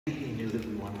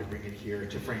wanted to bring it here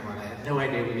to Frameline. I had no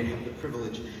idea we would have the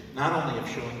privilege not only of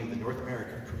showing you the North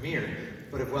American premiere,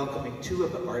 but of welcoming two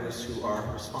of the artists who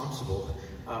are responsible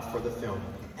for the film.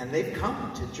 And they've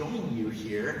come to join you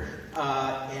here,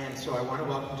 and so I want to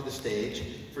welcome to the stage,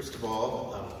 first of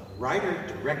all, writer,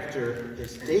 director,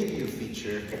 his debut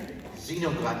feature,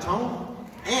 Zeno Graton,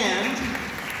 and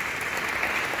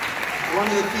one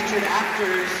of the featured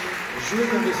actors,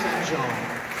 Julien de Saint-Jean.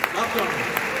 Welcome.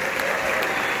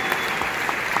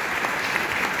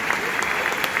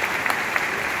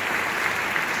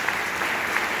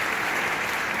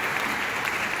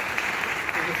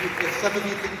 If some of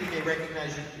you think you may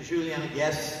recognize Julien,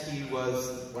 yes, he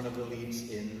was one of the leads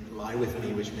in Lie With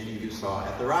Me, which many of you saw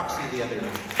at the Roxy the other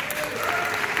night.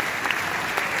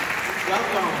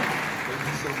 Welcome. Thank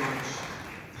you so much.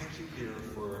 Thank you, Peter,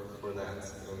 for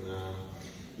that. And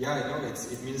yeah, I know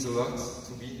it means a lot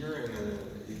to be here, and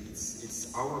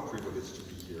it's our privilege to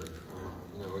be here.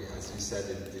 You know, as you said,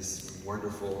 at this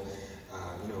wonderful,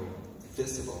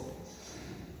 festival.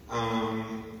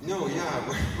 No, yeah,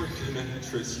 we're gonna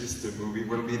introduce the movie.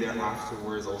 We'll be there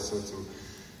afterwards also to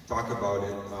talk about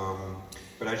it.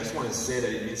 But I just want to say that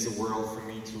it means the world for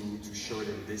me to show it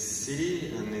in this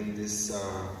city and in this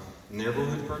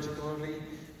neighborhood particularly,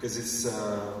 because it's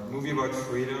a movie about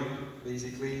freedom,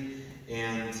 basically.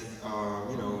 And,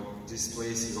 this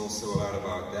place is also a lot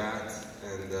about that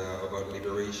and about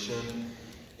liberation.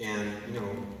 And,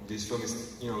 this film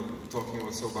is, talking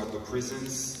also about the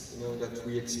prisons, that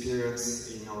we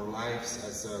experience in our lives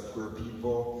as queer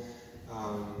people,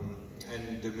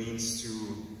 and the means to,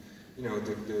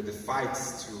 the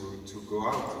fights to go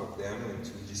out of them and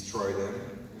to destroy them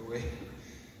in a way.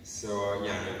 So,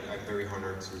 yeah, I'm very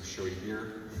honored to show it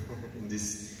here in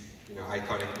this,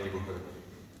 iconic neighborhood.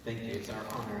 Thank you, it's our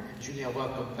honor. Julien,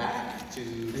 welcome back to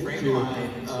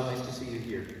Frameline. So nice to see you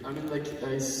here. I mean,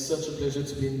 it's such a pleasure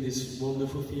to be in this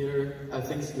wonderful theater. I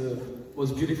think it's the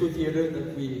most beautiful theater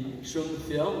that we show in the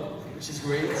film, which is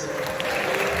great.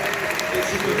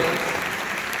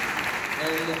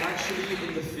 And actually,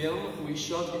 in the film, we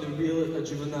shot in a real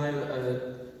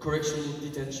juvenile correctional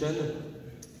detention.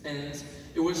 And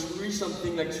it was really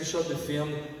something like to shoot the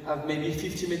film at maybe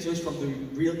 50 meters from the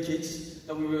real kids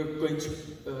that we were going to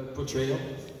portray.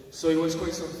 So it was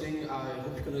quite something. I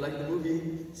hope you're gonna like the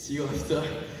movie. See you after.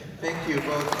 Thank you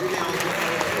both. Julien,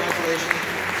 congratulations.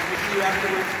 We'll see you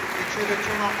afterwards. Make sure to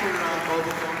turn off your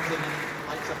mobile phones and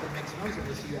lights up and make some noise, and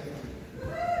we'll see you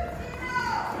after.